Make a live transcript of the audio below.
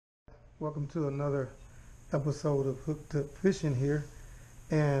Welcome to another episode of Hooked Up Fishing here,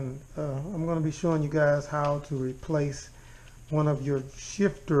 and I'm going to be showing you guys how to replace one of your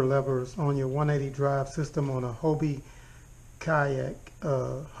shifter levers on your 180 drive system on a Hobie kayak.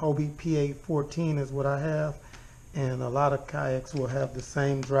 Hobie PA14 is what I have, and a lot of kayaks will have the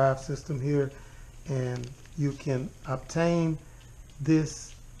same drive system here, and you can obtain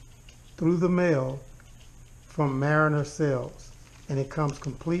this through the mail from Mariner Sales, and it comes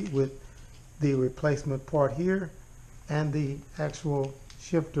complete with the replacement part here and the actual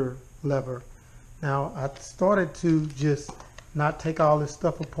shifter lever. Now I started to just not take all this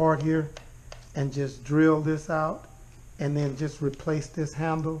stuff apart here and just drill this out and then just replace this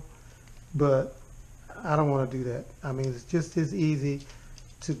handle, but I don't want to do that. I mean, it's just as easy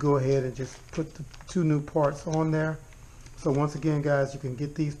to go ahead and just put the two new parts on there. So once again, guys, you can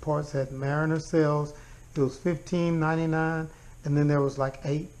get these parts at Mariner Sales. It was $15.99, and then there was like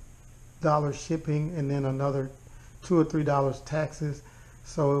 $8 shipping, and then another $2 or $3 taxes.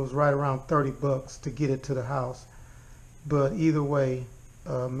 So it was right around 30 bucks to get it to the house. But either way,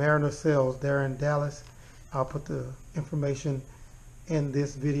 Mariner Sales, they're in Dallas. I'll put the information in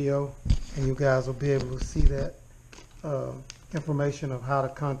this video, and you guys will be able to see that information of how to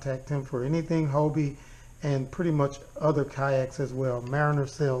contact him for anything Hobie and pretty much other kayaks as well. Mariner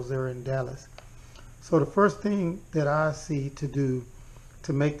Sales, they're in Dallas. So the first thing that I see to do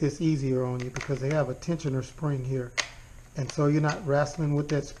to make this easier on you, because they have a tensioner spring here, and so you're not wrestling with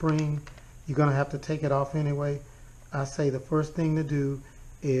that spring, you're going to have to take it off anyway. I say the first thing to do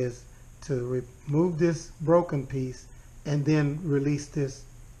is to remove this broken piece and then release this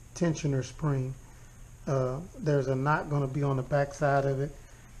tensioner spring. There's a knot going to be on the back side of it.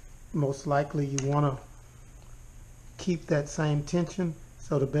 Most likely you want to keep that same tension,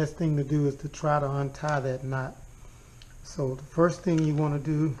 so the best thing to do is to try to untie that knot. So the first thing you want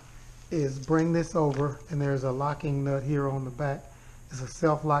to do is bring this over, and there's a locking nut here on the back. It's a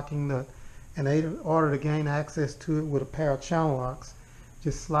self-locking nut, and in order to gain access to it with a pair of channel locks,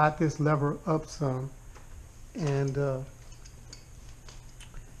 just slide this lever up some and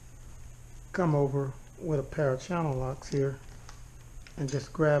come over with a pair of channel locks here and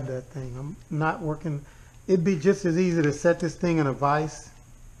just grab that thing. I'm not working. It'd be just as easy to set this thing in a vise,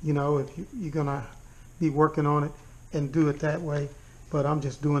 you know, if you're gonna be working on it, and do it that way. But I'm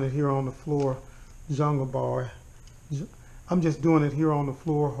just doing it here on the floor, jungle boy. I'm just doing it here on the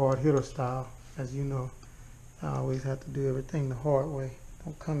floor, hard hitter style. As you know, I always have to do everything the hard way.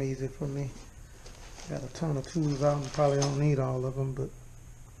 Don't come easy for me. Got a ton of tools out and probably don't need all of them, but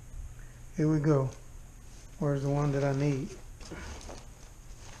here we go. Where's the one that I need?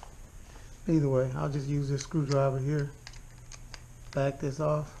 Either way, I'll just use this screwdriver here. Back this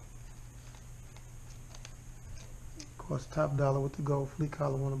off. Of course, top dollar with the gold flea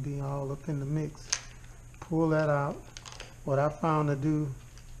collar want to be all up in the mix. Pull that out. What I found to do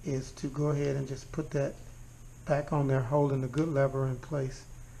is to go ahead and just put that back on there, holding the good lever in place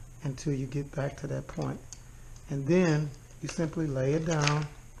until you get back to that point. And then you simply lay it down.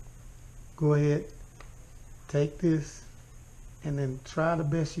 Go ahead, take this, and then try the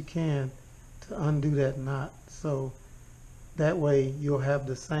best you can to undo that knot, so that way you'll have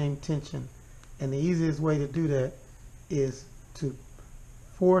the same tension. And the easiest way to do that is to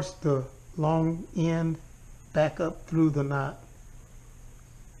force the long end back up through the knot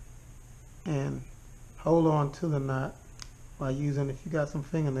and hold on to the knot while using, if you got some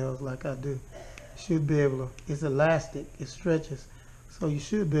fingernails like I do, you should be able to, it's elastic, it stretches, so you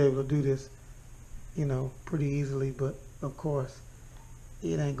should be able to do this, you know, pretty easily. But of course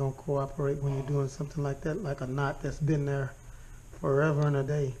it ain't gonna cooperate when you're doing something like that, like a knot that's been there forever and a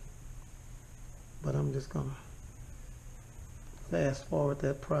day. But I'm just gonna fast forward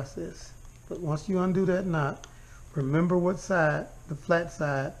that process. But once you undo that knot, remember what side, the flat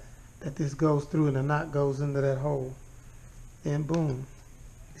side, that this goes through, and the knot goes into that hole. Then boom,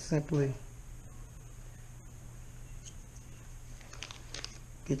 simply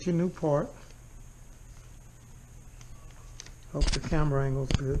get your new part. Hope the camera angle's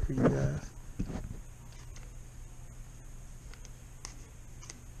good for you guys.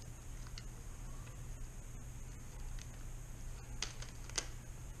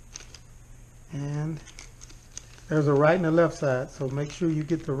 And there's a right and a left side, so make sure you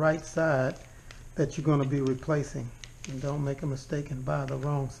get the right side that you're going to be replacing, and don't make a mistake and buy the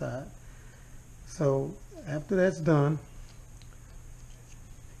wrong side. So after that's done,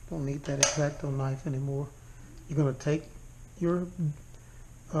 don't need that X-Acto knife anymore. You're going to take your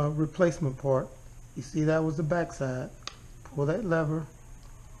replacement part. You see that was the back side. Pull that lever.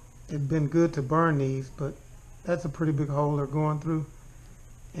 It'd been good to burn these, but that's a pretty big hole they're going through.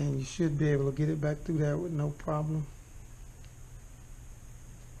 and you should be able to get it back through there with no problem.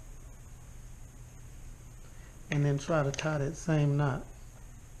 And then try to tie that same knot.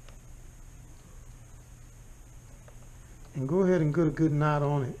 And go ahead and get a good knot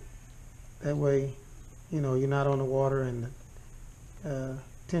on it. That way, you know, you're not on the water and the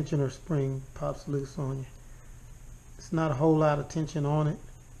tensioner spring pops loose on you. It's not a whole lot of tension on it.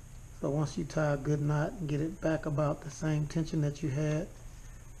 So once you tie a good knot and get it back about the same tension that you had,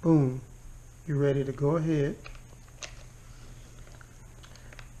 boom, you're ready to go ahead.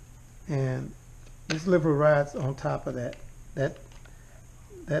 And this lever rides on top of that.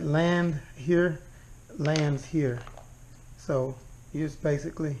 That land here lands here. So you just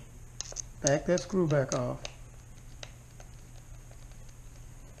basically back that screw back off.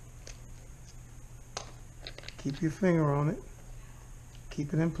 Keep your finger on it.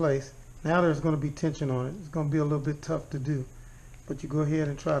 Keep it in place. Now there's going to be tension on it. It's going to be a little bit tough to do. But you go ahead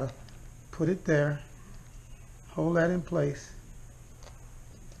and try to put it there. Hold that in place.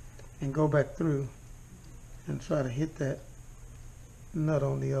 And go back through and try to hit that nut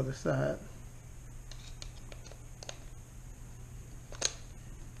on the other side.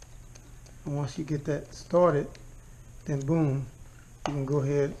 And once you get that started, then boom, you can go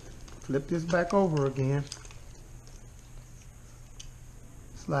ahead, flip this back over again.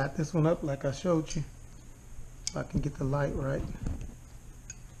 Slide this one up like I showed you, if I can get the light right.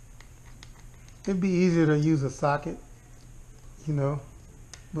 It'd be easier to use a socket, you know,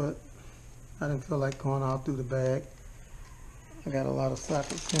 but I didn't feel like going all through the bag. I got a lot of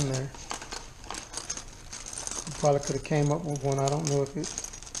sockets in there. I probably could have came up with one. I don't know if it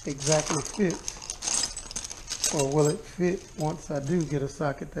exactly fits, or will it fit once I do get a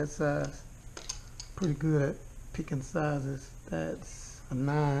socket that size. Pretty good at picking sizes. That's a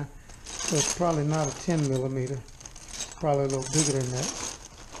 9, so it's probably not a 10 millimeter. Probably a little bigger than that.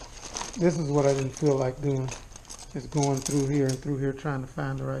 This is what I didn't feel like doing, just going through here and through here trying to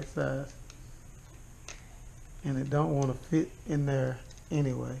find the right size. And it don't want to fit in there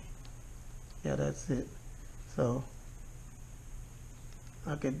anyway. Yeah, that's it. So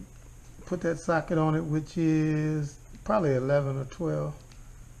I could put that socket on it, which is probably 11 or 12.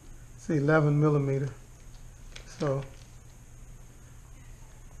 It's 11 millimeter. So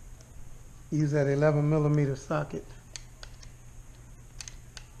use that 11 millimeter socket.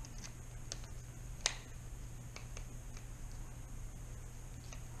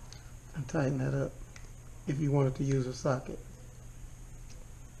 And tighten that up if you wanted to use a socket.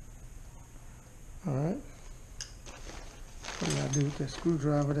 Alright. What do I do with that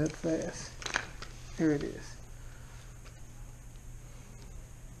screwdriver that fast? Here it is.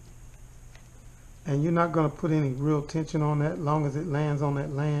 And you're not going to put any real tension on that, as long as it lands on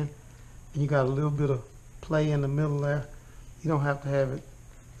that land. And you got a little bit of play in the middle there. You don't have to have it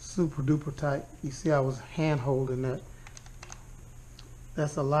super duper tight. You see I was hand holding that.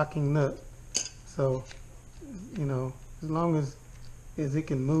 That's a locking nut. So, you know, as long as it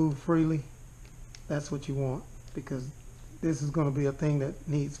can move freely, that's what you want, because this is going to be a thing that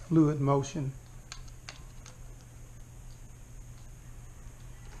needs fluid motion.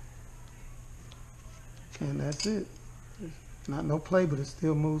 And that's it. Not no play, but it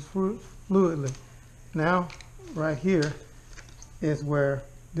still moves fluidly. Now, right here is where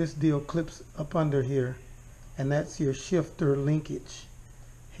this deal clips up under here, and that's your shifter linkage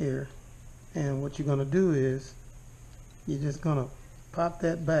here. And what you're going to do is you're just going to pop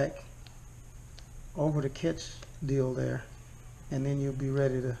that back over the catch deal there, and then you'll be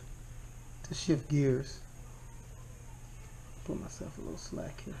ready to shift gears. Put myself a little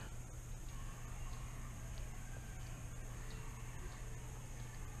slack here.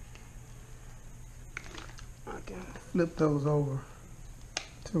 I can flip those over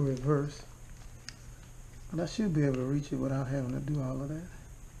to reverse, but I should be able to reach it without having to do all of that.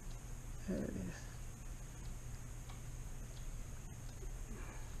 There it is.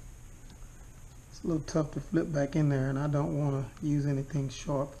 It's a little tough to flip back in there, and I don't want to use anything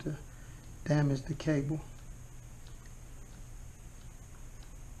sharp to damage the cable.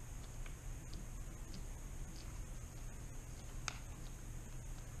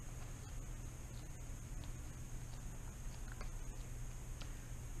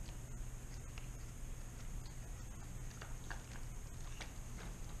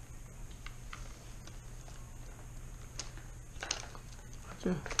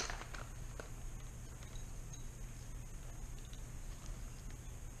 Gotcha.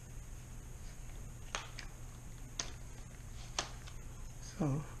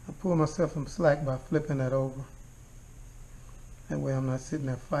 So I pull myself some slack by flipping that over. That way I'm not sitting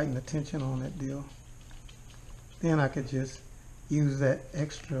there fighting the tension on that deal. Then I could just use that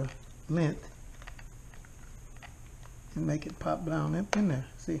extra length and make it pop down in there.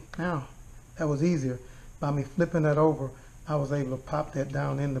 See, now that was easier. By me flipping that over, I was able to pop that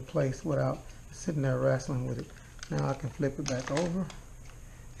down into place without sitting there wrestling with it. Now I can flip it back over,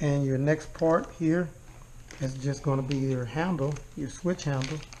 and your next part here is just going to be your handle, your switch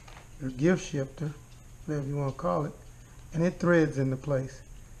handle, your gear shifter, whatever you want to call it, and it threads into place.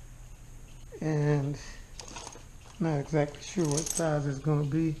 And I'm not exactly sure what size it's going to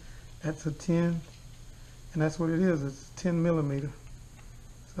be. That's a 10, and that's what it is. It's 10 millimeter.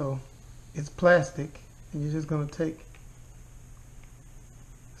 So it's plastic, and you're just going to take,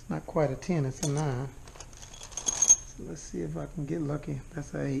 it's not quite a 10, it's a 9. So let's see if I can get lucky.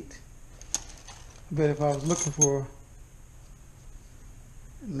 That's an 8. I bet if I was looking for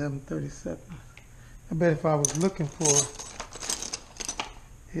 11/32, I bet if I was looking for,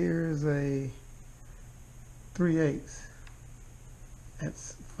 here's a 3/8.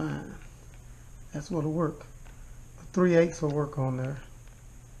 That's fine. That's what'll work. A 3/8 will work on there,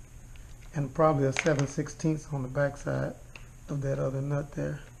 and probably a 7/16 on the backside of that other nut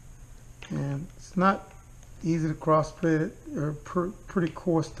there. And it's not easy to cross thread it. They're pretty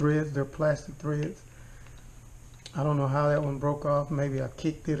coarse threads. They're plastic threads. I don't know how that one broke off. Maybe I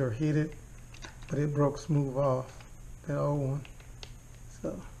kicked it or hit it, but it broke smooth off, that old one.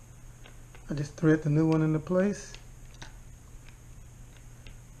 So I just thread the new one into place.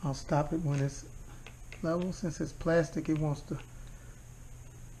 I'll stop it when it's level. Since it's plastic, it wants to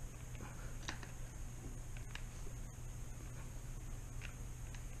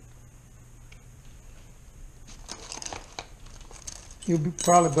you'll be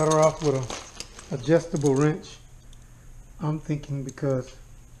probably better off with a adjustable wrench, I'm thinking, because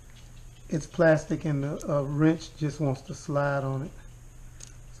it's plastic and the wrench just wants to slide on it.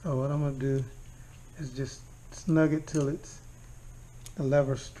 So what I'm going to do is just snug it till it's the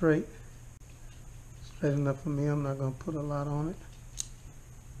lever straight enough for me. I'm not going to put a lot on it.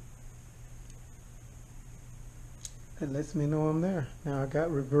 It lets me know I'm there. Now I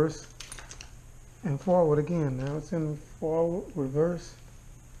got reverse and forward again. Now it's in forward, reverse,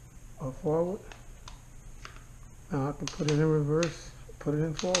 or forward. Now I can put it in reverse, put it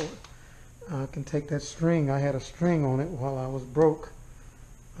in forward. I can take that string. I had a string on it while I was broke.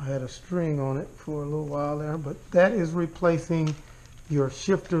 I had a string on it for a little while there, but that is replacing your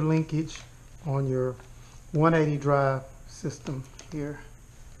shifter linkage on your 180 drive system here.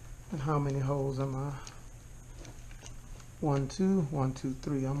 And how many holes am I? 1, 2, 1, 2,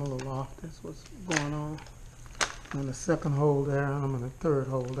 3. I'm a little off. That's what's going on. And the second hole there, and I'm in the third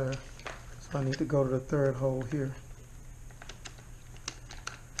hole there. So I need to go to the third hole here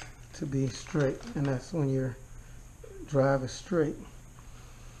to be straight. And that's when your drive is straight.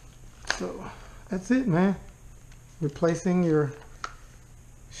 So that's it, man. Replacing your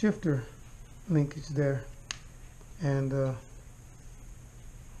shifter linkage there. And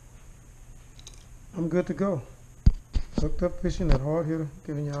I'm good to go. Hooked up fishing at Hard Hitter,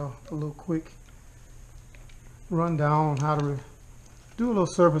 giving y'all a little quick rundown on how to do a little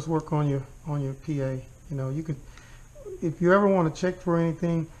service work on your PA. You know, you could, if you ever want to check for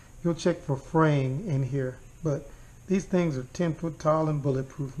anything, you'll check for fraying in here. But these things are 10 foot tall and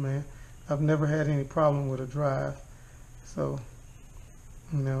bulletproof, man. I've never had any problem with a drive. So,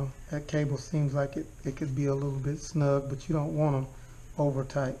 you know, that cable seems like it could be a little bit snug, but you don't want them over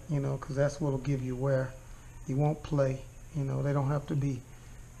tight, you know, because that's what will give you wear. You won't play. You know, they don't have to be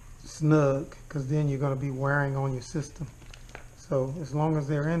snug, because then you're going to be wearing on your system. So as long as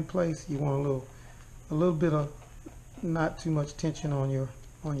they're in place, you want a little bit of not too much tension on your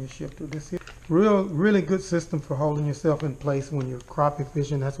shifter. This is really good system for holding yourself in place when you're crappie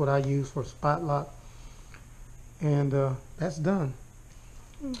fishing. That's what I use for spot lock. And that's done.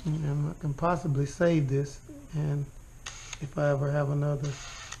 And I can possibly save this, and if I ever have another,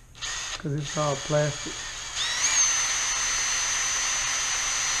 because it's all plastic.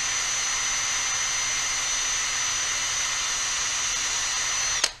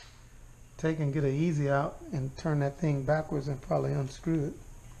 Take and get an easy out and turn that thing backwards and probably unscrew it.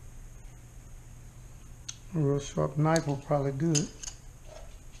 A real sharp knife will probably do it.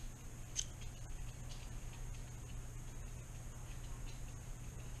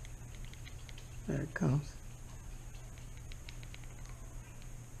 There it comes.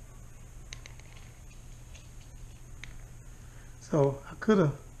 So I could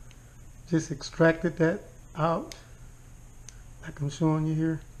have just extracted that out like I'm showing you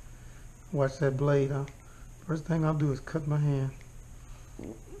here. Watch that blade. First thing I'll do is cut my hand.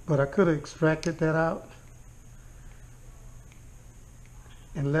 But I could have extracted that out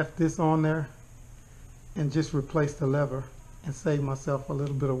and left this on there and just replaced the lever and save myself a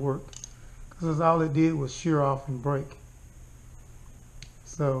little bit of work, because all it did was shear off and break.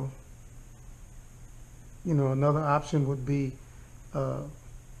 So, you know, another option would be, you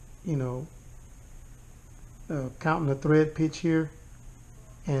know, counting the thread pitch here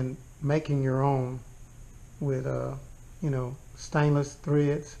and making your own with, you know, stainless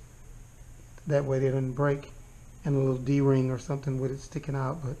threads. That way they don't break, and a little D-ring or something with it sticking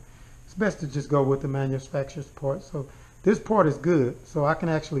out. But it's best to just go with the manufacturer's part. So this part is good. So I can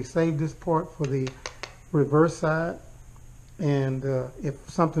actually save this part for the reverse side. And if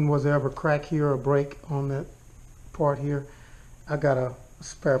something was to ever crack here or break on that part here, I got a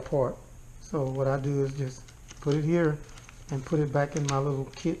spare part. So what I do is just put it here and put it back in my little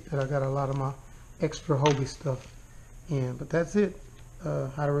kit that I got a lot of my extra Hobie stuff in. But that's it.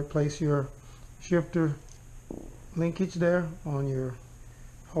 How to replace your shifter linkage there on your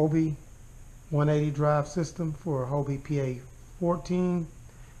Hobie 180 drive system for Hobie PA 14,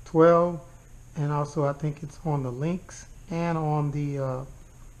 12, and also I think it's on the Lynx and on the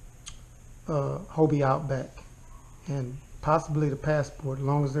Hobie Outback, and possibly the Passport, as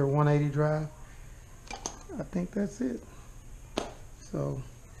long as they're 180 drive. I think that's it. So,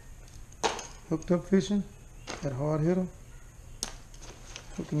 hooked up fishing at Hard Hitter,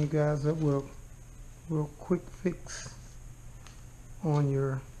 hooking you guys up with a real quick fix on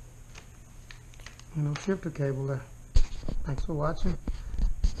your, you know, shifter cable there. Thanks for watching.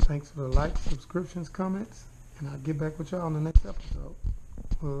 Thanks for the likes, subscriptions, comments, and I'll get back with y'all on the next episode.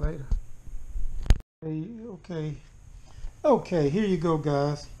 A little later. Okay, here you go,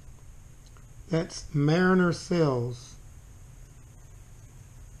 guys. That's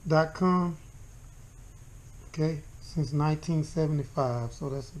marinercells.com. Okay, since 1975, so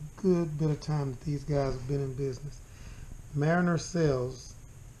that's a good bit of time that these guys have been in business.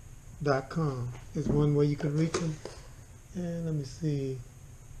 marinercells.com is one way you can reach them. And let me see.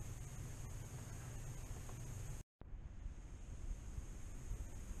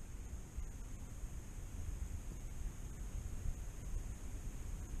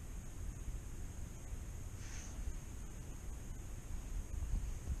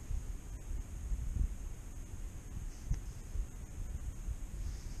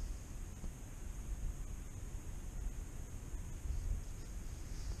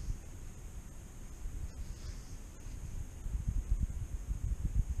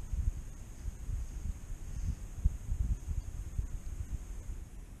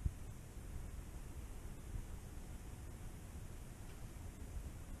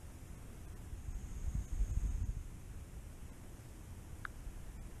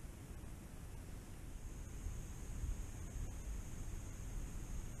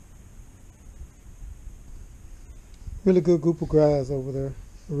 Really good group of guys over there.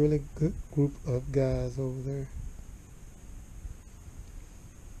 A really good group of guys over there.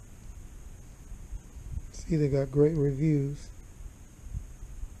 See, they got great reviews.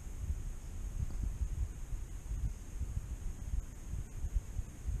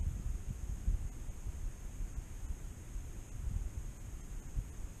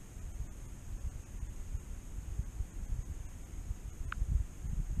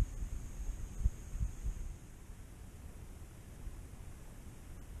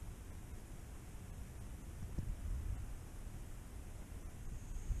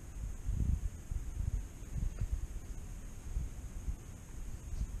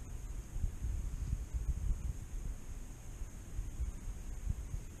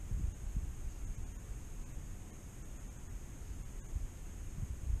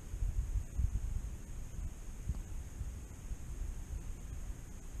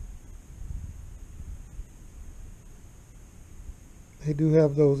 They do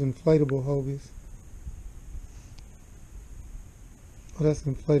have those inflatable Hobies. Oh, that's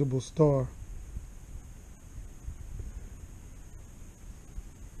an inflatable star.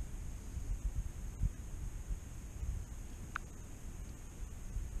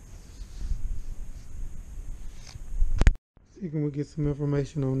 See, can we get some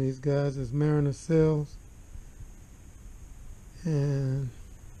information on these guys? It's Mariner Cells, and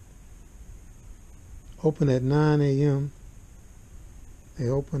open at 9 a.m. They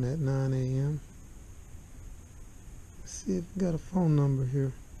open at 9 a.m. Let's see if we got a phone number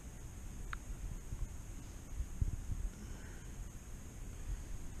here.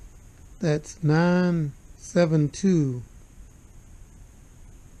 That's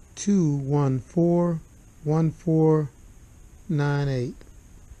 972-214-1498.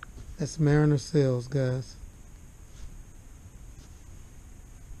 That's Mariner Cells, guys.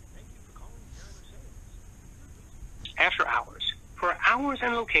 After hours. For hours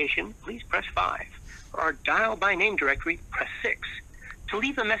and location, please press 5. For our dial by name directory, press 6. To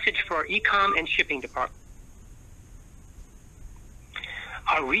leave a message for our e-com and shipping department.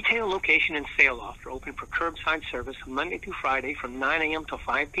 Our retail location and sale loft are open for curbside service Monday through Friday from 9 a.m. to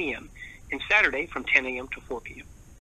 5 p.m. and Saturday from 10 a.m. to 4 p.m.